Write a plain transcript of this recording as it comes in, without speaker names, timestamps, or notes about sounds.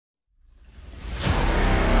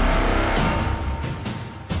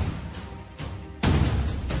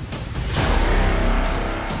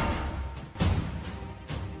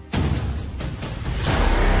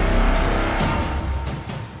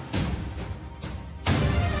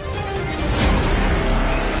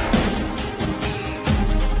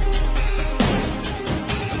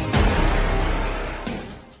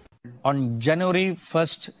on January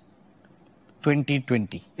 1st,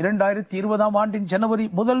 2020. 2020 ஆண்டின் ஜனவரி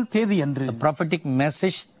 1 தேதி அன்று The prophetic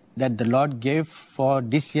message that the Lord gave for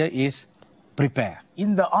this year is prepare.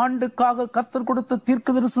 இந்த ஆண்டுக்காக கர்த்தர் கொடுத்த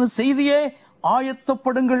தீர்க்கதரிசன செய்தியே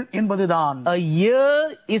ஆயத்தப்படுங்கள் என்பதுதான். A year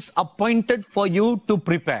is appointed for you to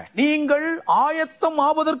prepare. நீங்கள் ஆயத்தம்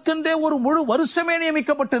ஆவதற்கென்றே ஒரு முழு வருஷமே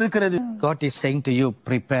நியமிக்கப்பட்டிருக்கிறது. God is saying to you,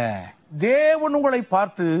 prepare. தேவன் உங்களை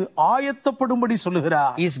பார்த்து ஆயத்தப்படும்படி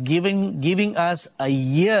சொல்லுகிறார். He is giving us a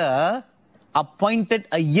year, appointed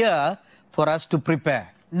a year for us to prepare.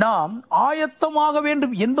 நாம் ஆயத்தமாக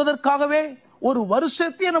வேண்டும் என்பதற்காகவே ஒரு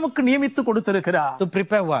வருஷத்தை நமக்கு நியமித்து கொடுத்திருக்கிறார். To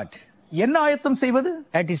prepare what? என்ன ஆயத்தம் செய்வது?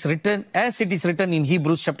 As it is written in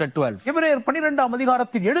Hebrews chapter 12. எபிரேயர் 12ஆம்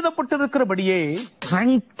அதிகாரத்தில் எழுதப்பட்டிருக்கிறபடியே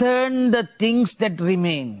strengthen the things that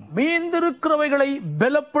remain. மீந்திருக்கிறவைகளை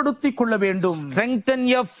பலப்படுத்திக் கொள்ள வேண்டும். Strengthen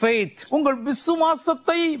your faith. உங்கள்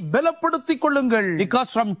விசுவாசத்தை பலப்படுத்திக் கொள்ளுங்கள்.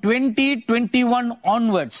 Because from 2021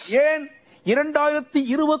 onwards, ஏன்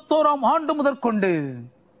 2021ஆம் ஆண்டு முதற்கொண்டு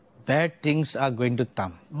bad things are going to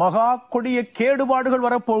come. மகா கொடிய கேடுபாடுகள்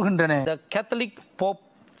வரப்போகின்றன. The Catholic Pope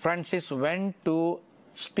Francis went to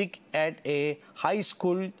speak at a high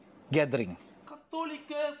school gathering.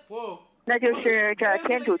 那就是这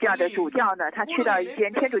天主教的主教呢，他去到一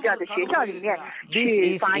间天主教的学校里面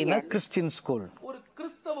去发言。This is in a Christian school. ஒரு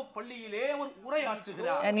கிறிஸ்தவ பள்ளியிலே ஒரு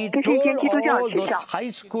உரையாற்றுகிறார். And he told all those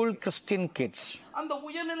high school Christian kids. அந்த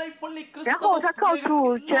உயர்நிலை பள்ளி然后他告诉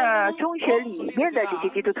这中学里面的这些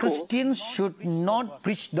基督徒 Christians should not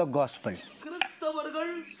preach the gospel.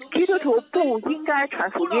 基督徒不应该传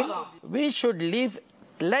福音。 We should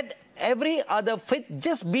let every other faith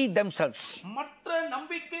just be themselves.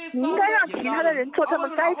 你应该让其他的人做他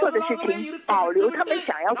们该做的事情，保留他们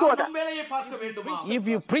想要做的。 If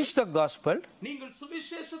you preach the gospel,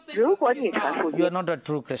 如果你传福 you 音 are，not a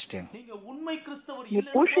true Christian. 你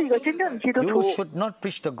不是一个真正的基督 You 徒， should not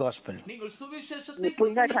preach the gospel. 你不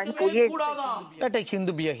应该传福音。 Let a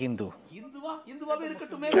Hindu be a Hindu.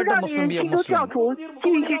 就让你基督教徒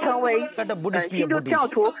继续成为基督教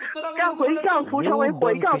徒，让回教徒成为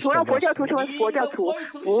回教徒，让佛教徒成为佛教徒，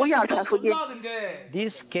不要传福音。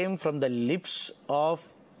 This came from the lips of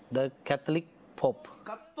the Catholic Pope.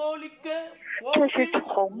 这是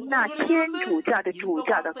从那天主教的主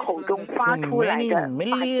教的口中发出来的发言。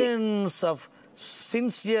 Millions of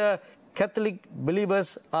sincere Catholic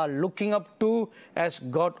believers are looking up to as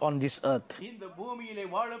God on this earth.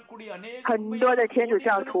 很多的天主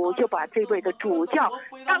教徒就把这位的主教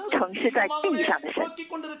当成是在地上的神。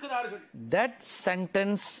 That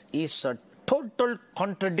sentence is a total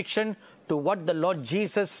contradiction to what the Lord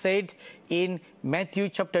Jesus said in Matthew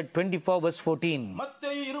chapter 24 verse 14.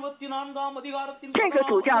 这个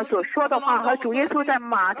主教所说的话和主耶稣在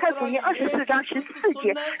马太福音24章14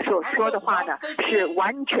节所说的话呢，是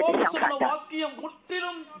完全的相反的。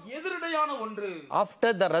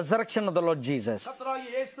 After the resurrection of the Lord Jesus,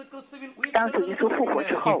 当主耶稣复活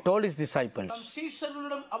之 he 后， told his disciples,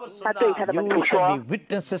 他对他的门 You 徒 shall 说 be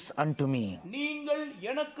witnesses unto me.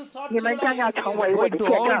 你们将要成为我 Go 的 to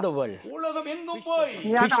见 all the 证， world.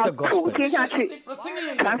 你要 Preach 到 the 普 gospel. 天下去，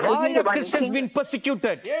传福 Why 音给 are 万民 Christians 听。 being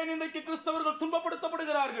persecuted?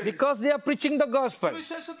 Because they are preaching the gospel.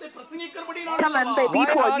 他们被逼 Why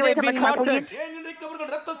迫， are 因为 they 他们 being 传福音。 martyred?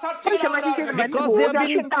 为什么这些门 Because 徒 they 要 are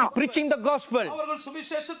殉道？ preaching the gospel.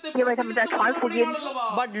 因为他们在传福音。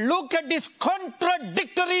 But look at this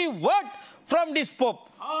contradictory word from this Pope.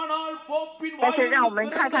 但是让我们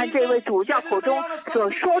看看这位主教口中所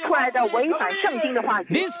说出来的违反圣经的话语。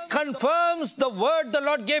 This confirms the word the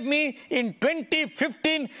Lord gave me in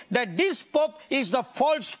 2015 that this Pope is the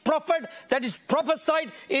false prophet that is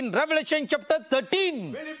prophesied in Revelation chapter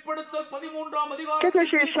 13. 这就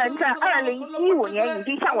是神在2015年已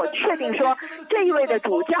经向我确定说，这一位的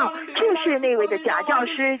主教就是那位的假教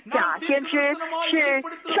师、假先知，是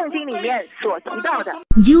圣经里面所提到的。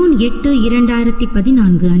 June 8, 2014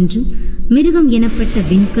 அன்று மிருகம் எனப்பட்ட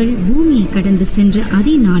விண்கல் பூமியை கடந்து சென்ற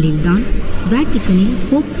அதே நாளில்தான் வாட்டிக்கனில்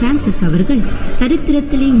Pope Francis அவர்கள்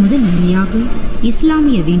சரித்திரத்திலே முதல் முறையாக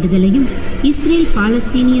இஸ்லாமிய வேண்டுதலையும் இஸ்ரேல்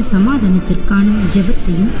பாலஸ்தீனிய சமாதானத்திற்கான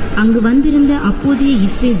ஜெபத்தையும் அங்கு வந்திருந்த அப்போதைய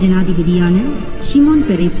இஸ்ரேல் ஜனாதிபதியான ஷிமோன்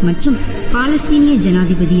பெரேஸ் மற்றும் பாலஸ்தீனிய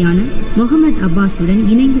ஜனாதிபதியான முகமது அப்பாஸுடன்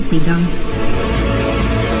இணைந்து செய்தார்.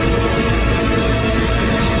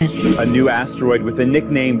 A new asteroid with the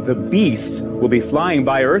nickname The Beast will be flying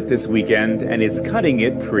by Earth this weekend, and it's cutting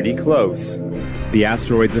it pretty close. The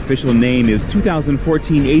asteroid's official name is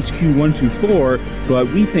 2014 HQ124,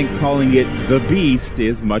 but we think calling it The Beast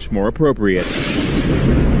is much more appropriate.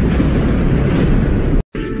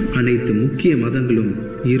 அனைத்து முக்கிய மதங்களும்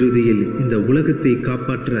இறுதியில் இந்த உலகத்தை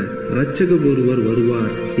காப்பாற்ற இரட்சகர் ஒருவர்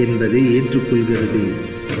வருவார் என்பதை ஏற்றுக்கொள்கிறது.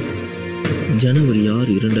 ஜனவரி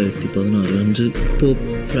 6, 2016 அன்று போப்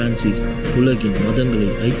பிரான்சிஸ் உலகின் மதங்களை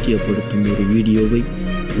ஐக்கியப்படுத்தும் ஒரு வீடியோவை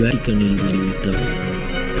வேட்டிக்கனில் வெளியிட்டார்.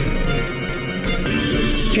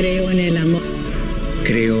 Creo en el amor.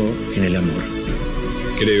 Creo en el amor.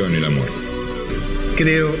 Creo en el amor.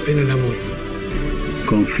 Creo en el amor.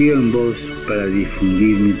 Confío en vos para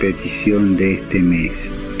difundir mi petición de este mes,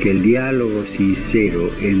 que el diálogo sincero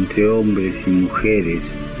entre hombres y mujeres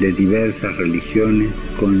de diversas religiones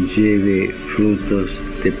conlleve frutos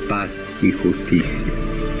de paz y justicia.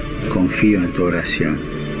 Confío en tu oración.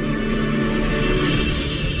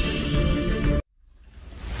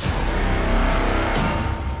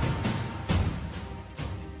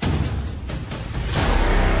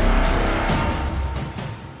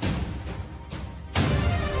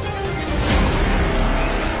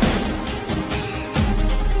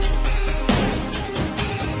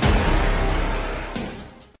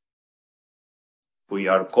 We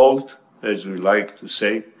are called, as we like to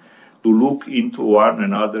say, to look into one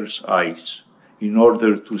another's eyes in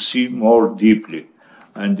order to see more deeply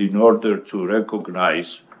and in order to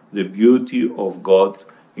recognize the beauty of God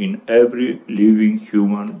in every living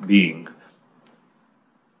human being.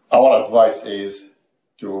 Our advice is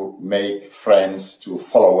to make friends to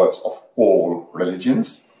followers of all religions.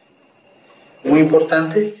 Muy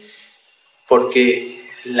importante porque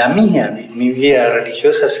mi vida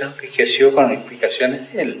religiosa se enriqueció con explicaciones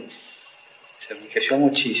de él. Se enriqueció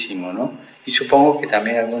muchísimo, ¿no? Y supongo que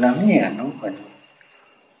también algunas mías, ¿no? Bueno.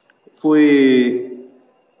 Fue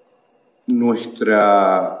nuestra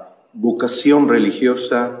vocación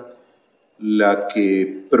religiosa la que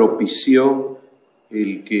propició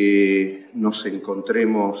el que nos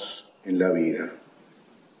encontremos en la vida.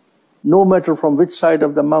 No matter from which side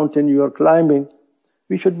of the mountain you are climbing,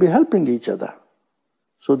 we should be helping each other,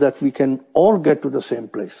 so that we can all get to the same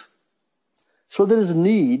place. So there is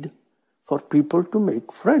need for people to make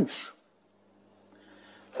friends.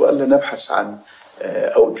 وألا نبحث عن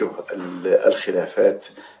أوجه الخلافات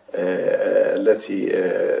التي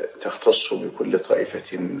تختص بكل طائفة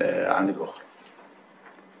عن الأخرى.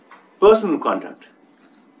 Personal contact,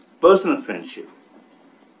 personal friendship.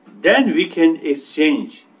 Then we can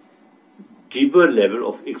exchange deeper level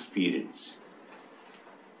of experience.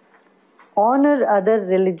 Honor other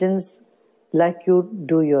religions like you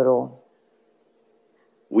do your own.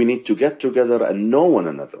 We need to get together and know one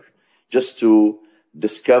another, just to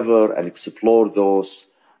discover and explore those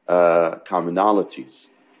commonalities.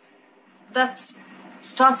 That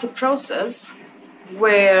starts a process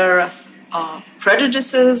where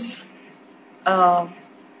prejudices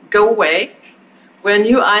go away, where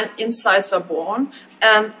new insights are born,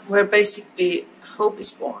 and where basically hope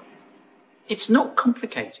is born. It's not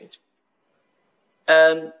complicated.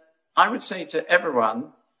 And I would say to everyone,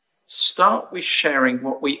 start with sharing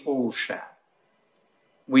what we all share,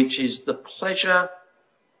 which is the pleasure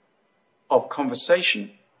of conversation.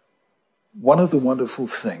 One of the wonderful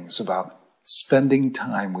things about spending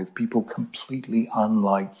time with people completely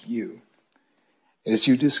unlike you is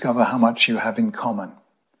you discover how much you have in common.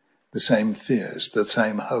 The same fears, the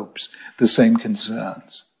same hopes, the same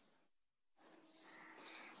concerns.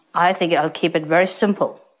 I think I'll keep it very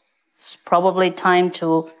simple. It's probably time to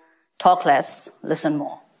talk less, listen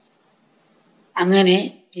more. അങ്ങനെ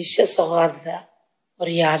വിശ്വസൗഹാർദ്ദ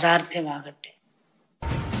ഒരു യാഥാർത്ഥ്യമാകട്ടെ.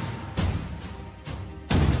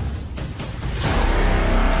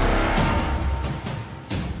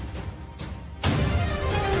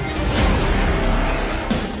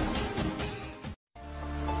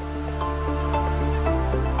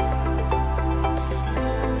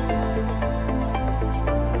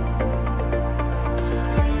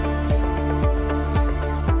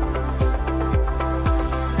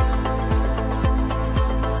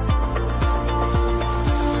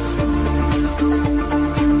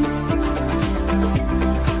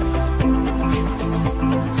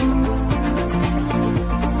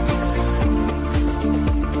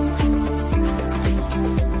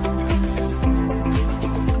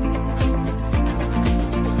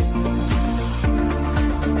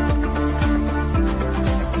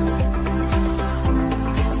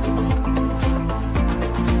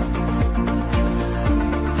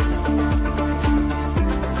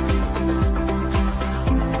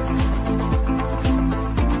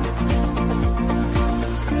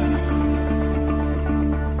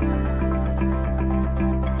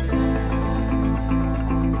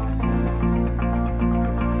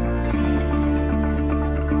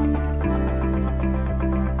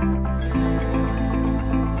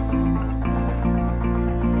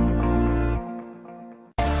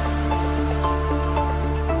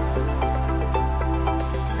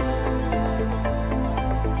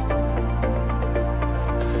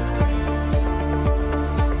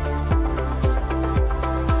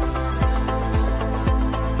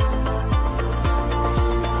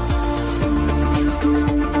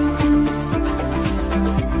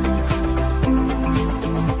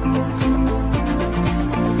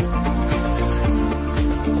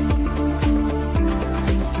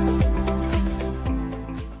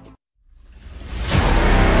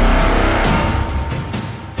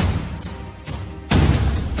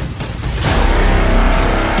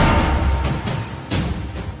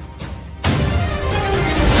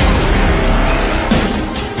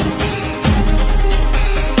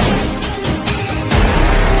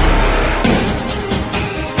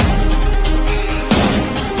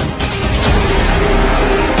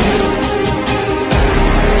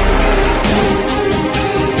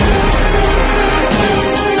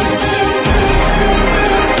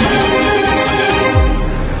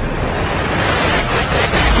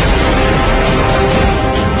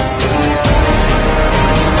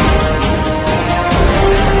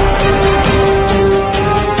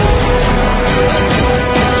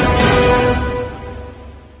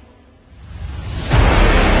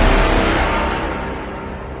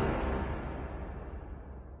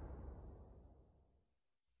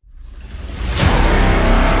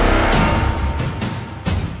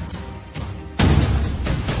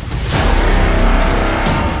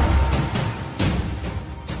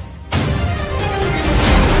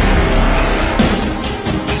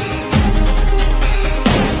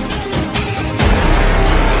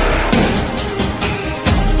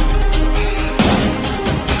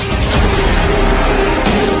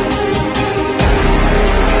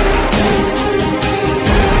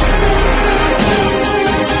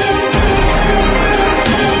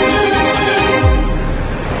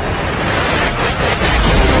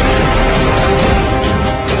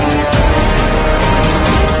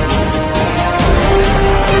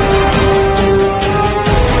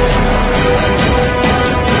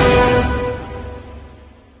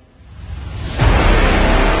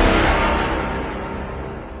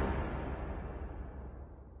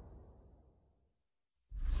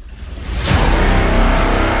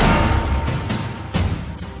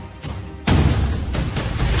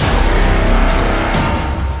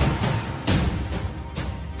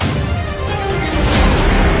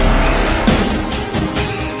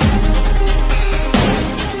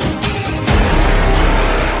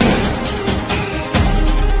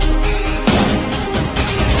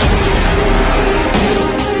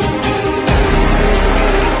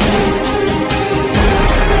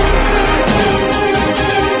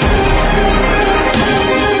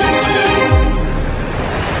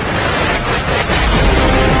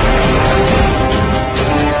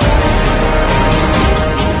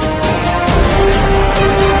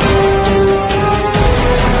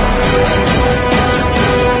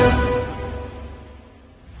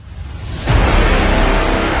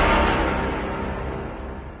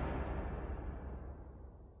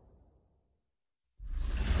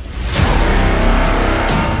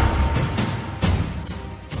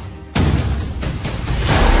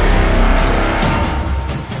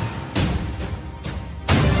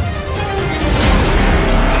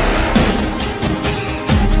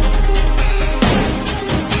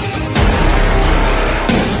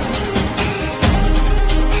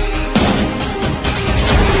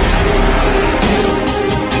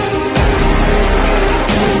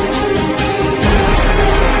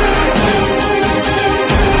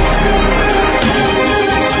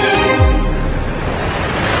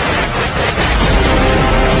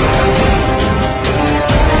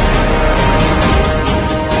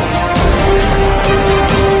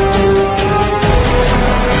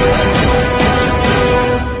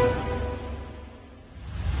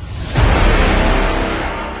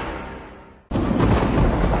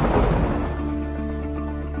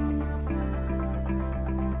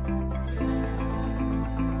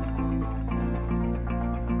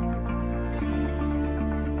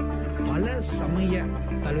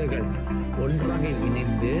 ஒன்றாக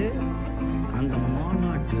இணைந்து அந்த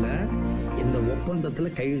மாநாட்டில் இந்த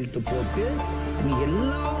ஒப்பந்தத்தில் கையெழுத்து போட்டு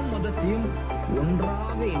எல்லா மதத்தையும்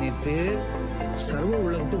ஒன்றாக இணைத்து சர்வ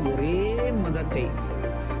உலகத்துக்கு ஒரே மதத்தை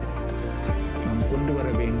நாம் கொண்டு வர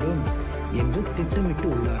வேண்டும் என்று திட்டமிட்டு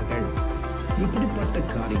உள்ளார்கள். இப்படிப்பட்ட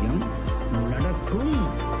காரியம் நடக்கும்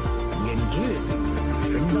என்று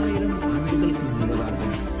 2000 ஆண்டுகளுக்கு முன்பதாக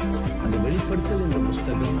அந்த வெளிப்படுத்தல் என்ற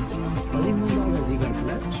புஸ்தகம் 13வது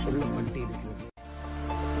அதிகாரத்தில் சொல்லப்பட்டிருக்கிறது.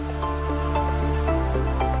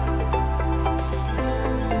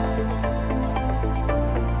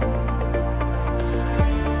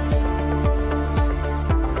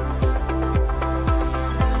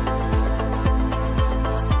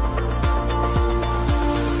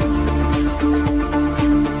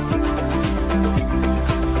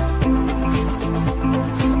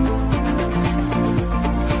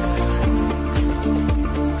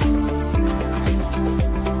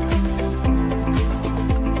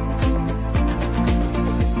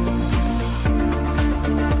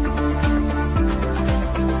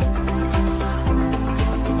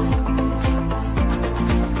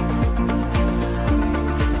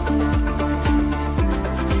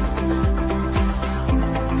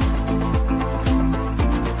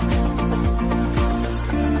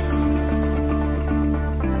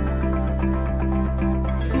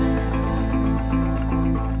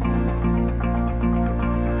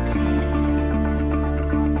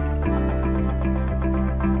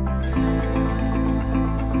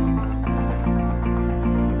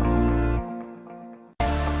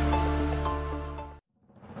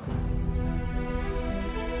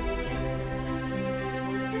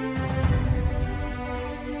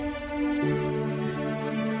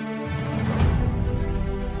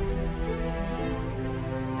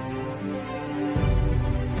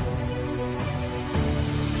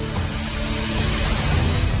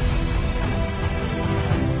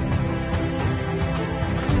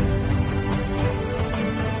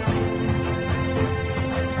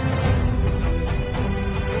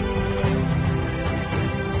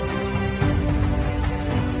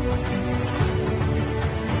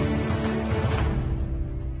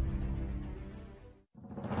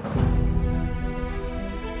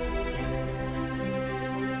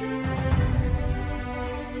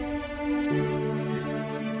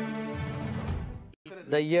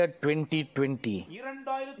 The year 2020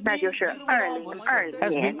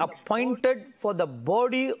 has been appointed for the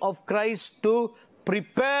body of Christ to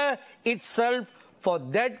prepare itself for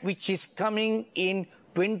that which is coming in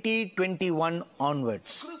 2021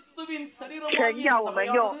 onwards. 神要我们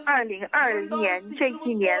用2020年这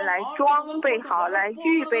一年来装备好，来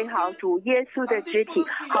预备好主耶稣的肢体，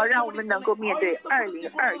好让我们能够面对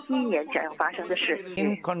2021年将要发生的事。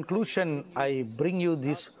In conclusion, I bring you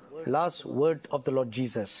this last word of the Lord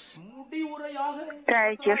Jesus.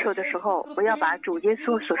 在结束的时候，我要把主耶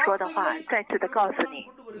稣所说的话再次的告诉你。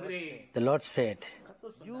The Lord said,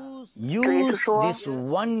 "Use this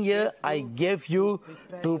 1 year I gave you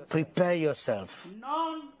to prepare yourself."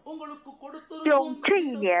 用这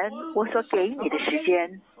一年我所给你的时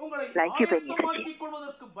间来预备你自己。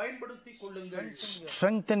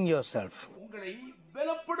Strengthen yourself.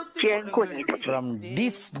 坚固你自己。From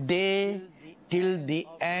this day till the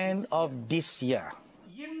end of this year.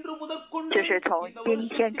 就是从今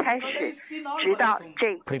天开始，直到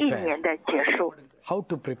这一年的结束。How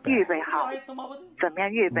to prepare? 预备好，怎么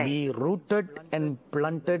样预备 ？Be rooted and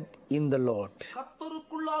planted in the Lord.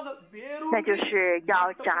 那就是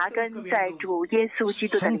要扎根在主耶稣基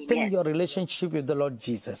督的里面。Strengthen your relationship with the Lord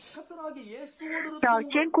Jesus. 要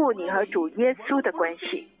坚固你和主耶稣的关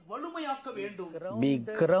系。Be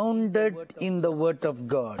grounded in the Word of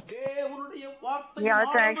God. 你要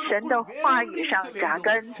在神的话语上扎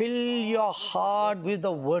根。Fill your heart with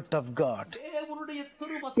the Word of God.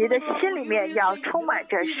 你的心里面要充满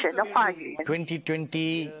着神的话语。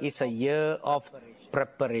2020 is a year of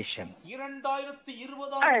preparation.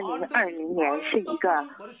 2020年是一个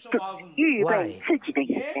预备自己的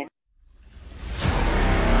一年。